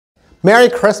Merry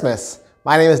Christmas!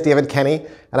 My name is David Kenney,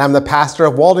 and I'm the pastor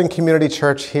of Walden Community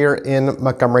Church here in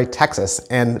Montgomery, Texas.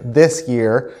 And this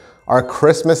year, our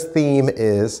Christmas theme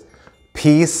is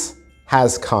Peace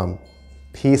Has Come.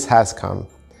 Peace has come.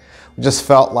 We just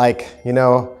felt like,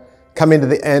 coming to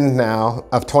the end now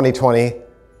of 2020,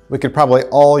 we could probably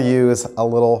all use a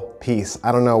little peace.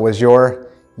 I don't know, was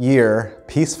your year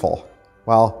peaceful?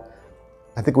 Well,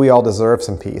 I think we all deserve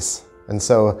some peace. And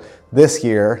so this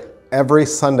year, every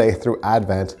Sunday through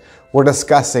Advent, we're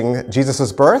discussing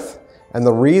Jesus' birth and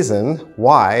the reason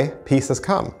why peace has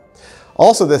come.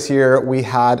 Also this year, we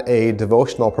had a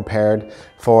devotional prepared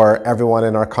for everyone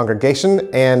in our congregation,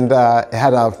 and it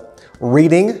had a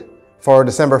reading for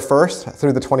December 1st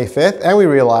through the 25th, and we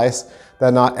realized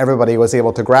that not everybody was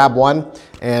able to grab one,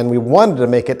 and we wanted to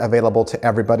make it available to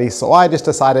everybody. So I just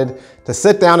decided to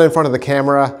sit down in front of the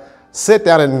camera, sit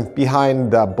down and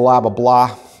behind the blah, blah,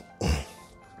 blah.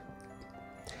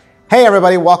 Hey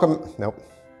everybody,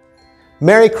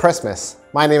 Merry Christmas.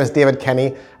 My name is David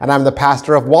Kenney, and I'm the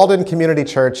pastor of Walden Community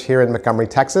Church here in Montgomery,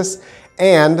 Texas.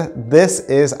 And this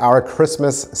is our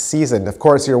Christmas season. Of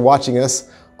course, you're watching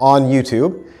us on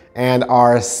YouTube, and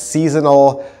our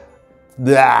seasonal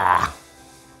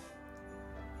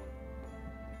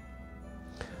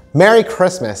Merry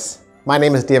Christmas. My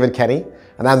name is David Kenney,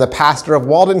 and I'm the pastor of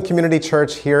Walden Community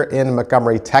Church here in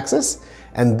Montgomery, Texas.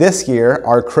 And this year,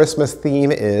 our Christmas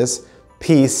theme is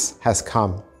Peace Has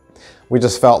Come. We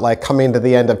just felt like coming to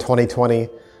the end of 2020,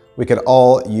 we could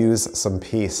all use some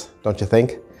peace, don't you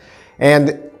think?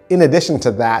 And in addition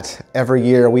to that, every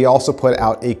year we also put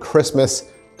out a Christmas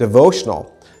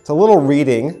devotional. It's a little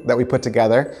reading that we put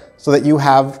together so that you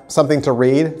have something to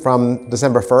read from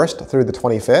December 1st through the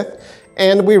 25th.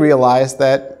 And we realized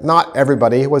that not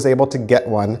everybody was able to get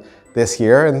one this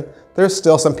year, and there's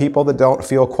still some people that don't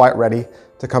feel quite ready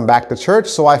to come back to church.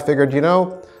 So I figured,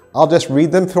 I'll just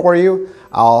read them for you.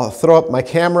 I'll throw up my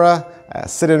camera,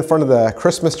 sit in front of the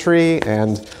Christmas tree,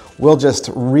 and we'll just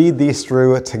read these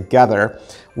through together.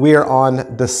 We are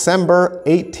on December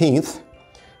 18th,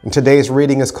 and today's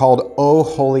reading is called O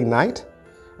Holy Night,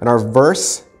 and our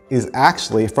verse is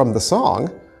actually from the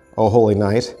song, O Holy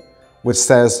Night, which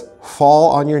says,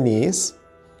 "Fall on your knees,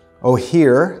 O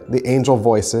hear the angel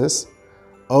voices,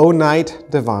 O night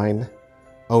divine,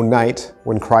 O night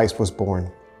when Christ was born."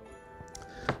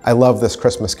 I love this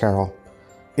Christmas carol.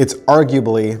 It's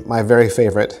arguably my very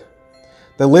favorite.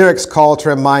 The lyrics call to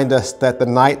remind us that the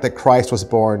night that Christ was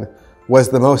born was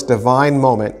the most divine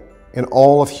moment in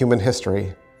all of human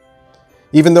history.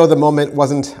 Even though the moment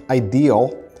wasn't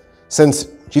ideal, since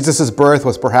Jesus' birth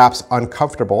was perhaps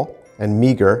uncomfortable and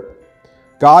meager,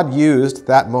 God used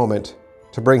that moment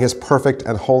to bring his perfect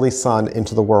and holy Son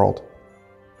into the world.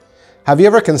 Have you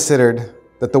ever considered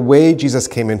that the way Jesus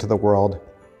came into the world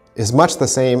is much the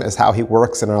same as how he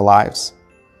works in our lives?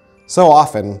 So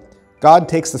often, God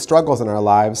takes the struggles in our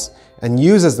lives and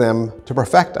uses them to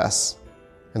perfect us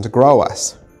and to grow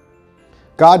us.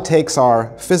 God takes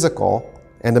our physical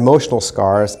and emotional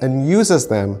scars and uses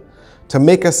them to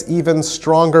make us even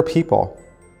stronger people.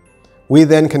 We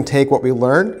then can take what we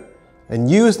learn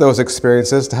and use those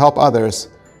experiences to help others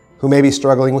who may be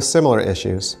struggling with similar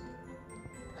issues.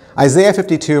 Isaiah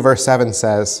 52 verse 7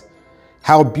 says,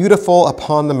 "How beautiful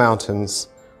upon the mountains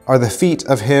are the feet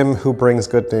of him who brings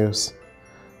good news,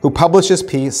 who publishes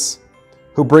peace,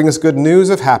 who brings good news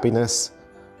of happiness,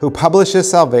 who publishes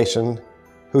salvation,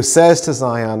 who says to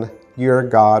Zion, your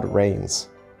God reigns."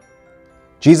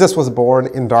 Jesus was born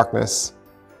in darkness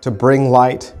to bring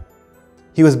light.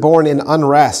 He was born in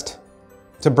unrest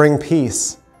to bring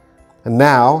peace. And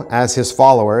now, as his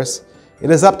followers,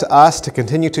 it is up to us to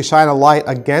continue to shine a light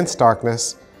against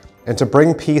darkness and to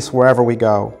bring peace wherever we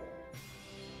go.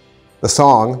 The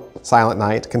song, Silent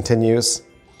Night, continues,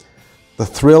 "The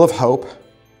thrill of hope,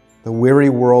 the weary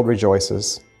world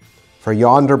rejoices, for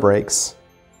yonder breaks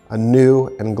a new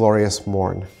and glorious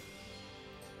morn."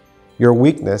 Your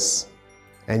weakness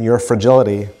and your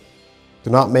fragility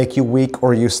do not make you weak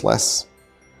or useless.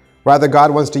 Rather,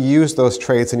 God wants to use those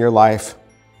traits in your life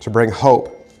to bring hope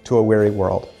to a weary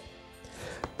world.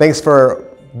 Thanks for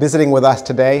visiting with us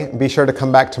today. Be sure to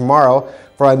come back tomorrow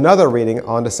for another reading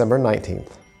on December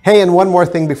 19th. Hey, and one more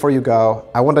thing before you go.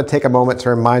 I want to take a moment to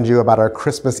remind you about our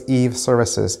Christmas Eve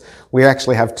services. We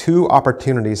actually have two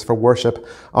opportunities for worship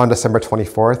on December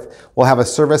 24th. We'll have a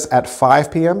service at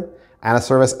 5 p.m. and a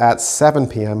service at 7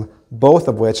 p.m., both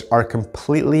of which are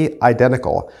completely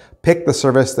identical. Pick the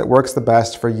service that works the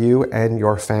best for you and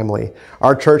your family.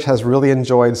 Our church has really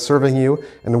enjoyed serving you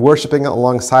and worshiping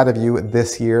alongside of you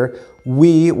this year.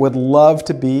 We would love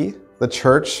to be the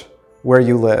church where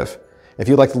you live. If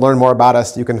you'd like to learn more about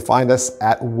us, you can find us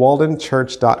at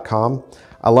waldenchurch.com.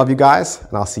 I love you guys,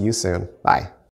 and I'll see you soon. Bye.